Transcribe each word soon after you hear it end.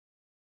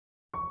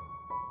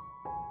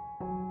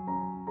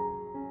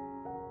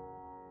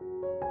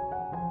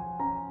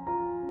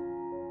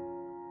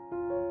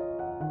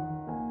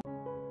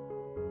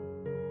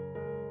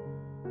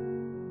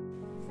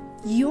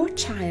your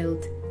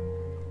child,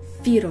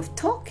 fear of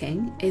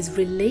talking is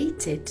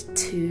related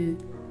to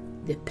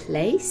the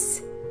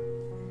place,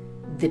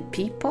 the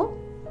people,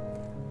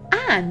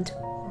 and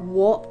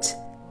what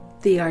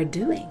they are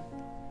doing.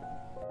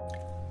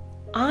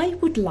 I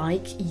would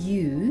like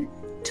you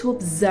to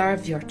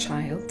observe your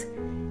child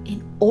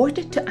in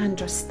order to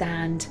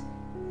understand,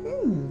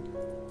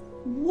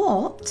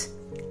 what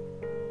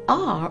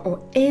are or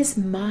is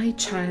my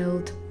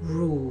child's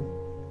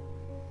role?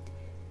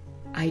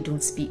 I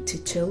don't speak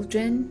to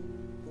children,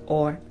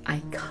 or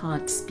I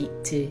can't speak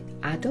to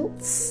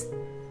adults.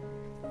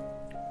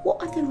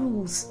 What are the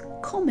rules?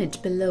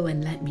 Comment below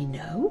and let me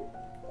know.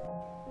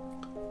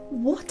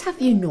 What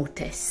have you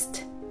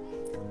noticed?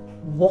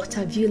 What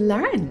have you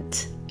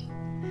learned?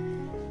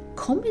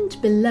 Comment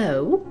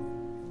below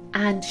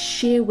and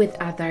share with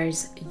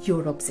others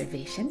your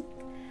observation,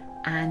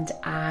 and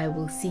I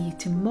will see you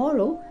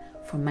tomorrow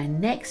for my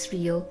next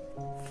reel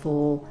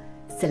for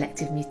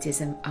Selective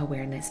Mutism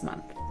Awareness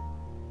Month.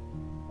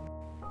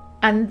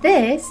 And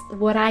this,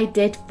 what I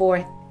did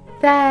for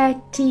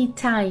 30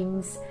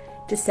 times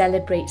to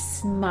celebrate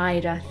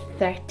Smyra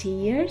 30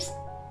 years.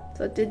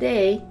 So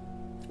today,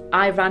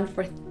 I ran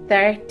for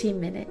 30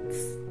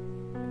 minutes.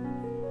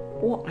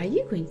 What are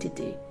you going to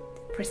do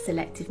for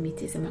Selective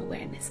Mutism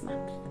Awareness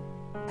Month?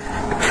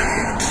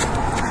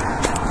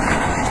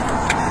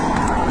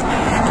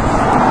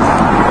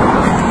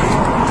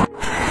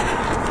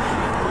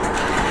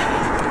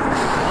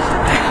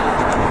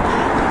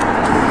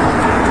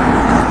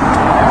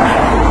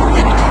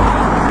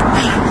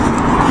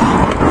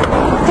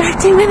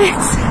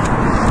 Minutes.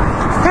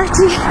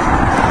 30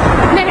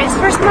 minutes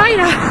for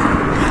Smyra.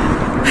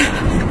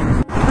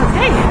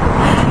 Okay.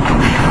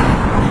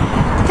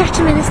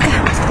 30 minutes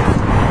down.